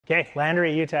Okay,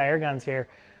 Landry at Utah Airguns here.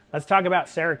 Let's talk about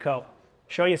Cerakote.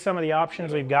 Show you some of the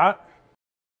options we've got.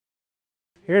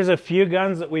 Here's a few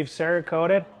guns that we've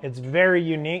Cerakoted. It's very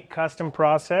unique custom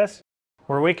process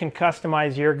where we can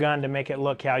customize your gun to make it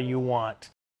look how you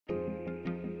want.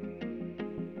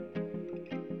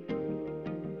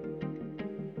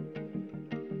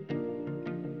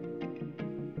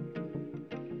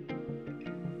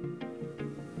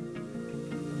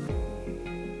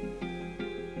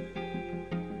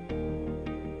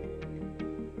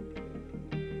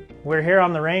 We're here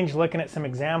on the range looking at some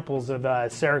examples of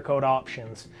Cerakote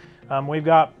options. We've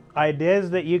got ideas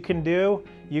that you can do.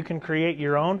 You can create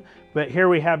your own, but here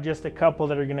we have just a couple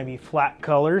that are going to be flat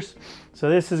colors. So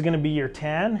this is going to be your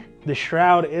tan. The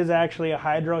shroud is actually a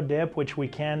hydro dip, which we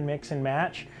can mix and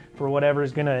match for whatever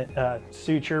is going to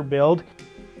suit your build.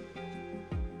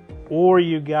 Or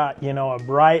you got, you know, a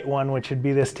bright one, which would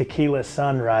be this tequila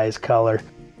sunrise color.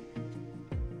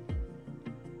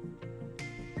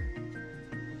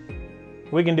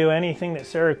 We can do anything that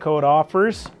Cerakote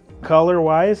offers,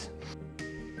 color-wise.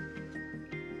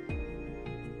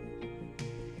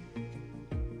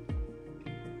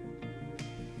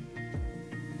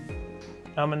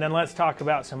 And then let's talk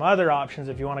about some other options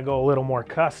if you want to go a little more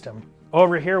custom.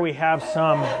 Over here we have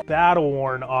some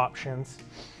battle-worn options.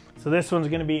 So this one's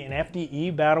going to be an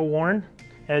FDE battle-worn.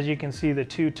 As you can see, the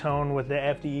two-tone with the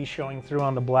FDE showing through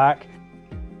on the black.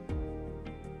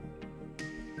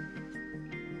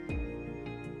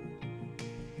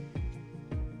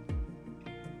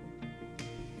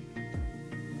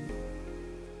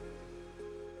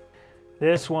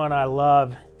 This one I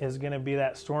love is going to be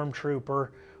that Stormtrooper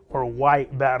or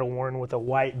white battle worn with a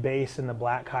white base and the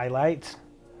black highlights.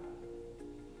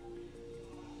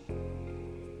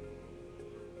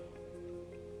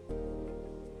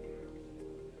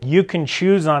 You can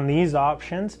choose on these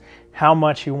options how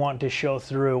much you want to show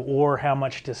through or how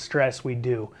much distress we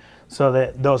do so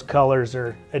that those colors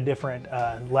are a different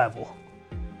level.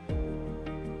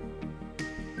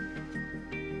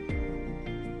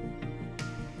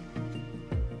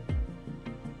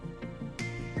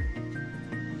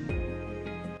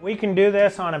 We can do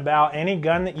this on about any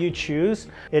gun that you choose.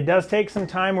 It does take some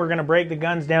time. We're going to break the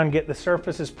guns down, get the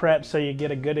surfaces prepped so you get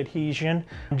a good adhesion.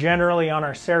 Generally on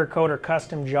our Cerakote or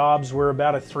custom jobs, we're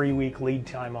about a 3-week lead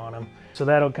time on them. So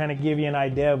that'll kind of give you an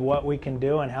idea of what we can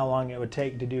do and how long it would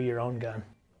take to do your own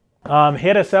gun.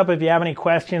 Hit us up if you have any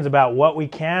questions about what we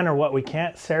can or what we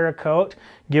can't Cerakote.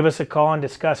 Give us a call and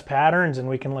discuss patterns and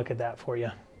we can look at that for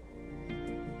you.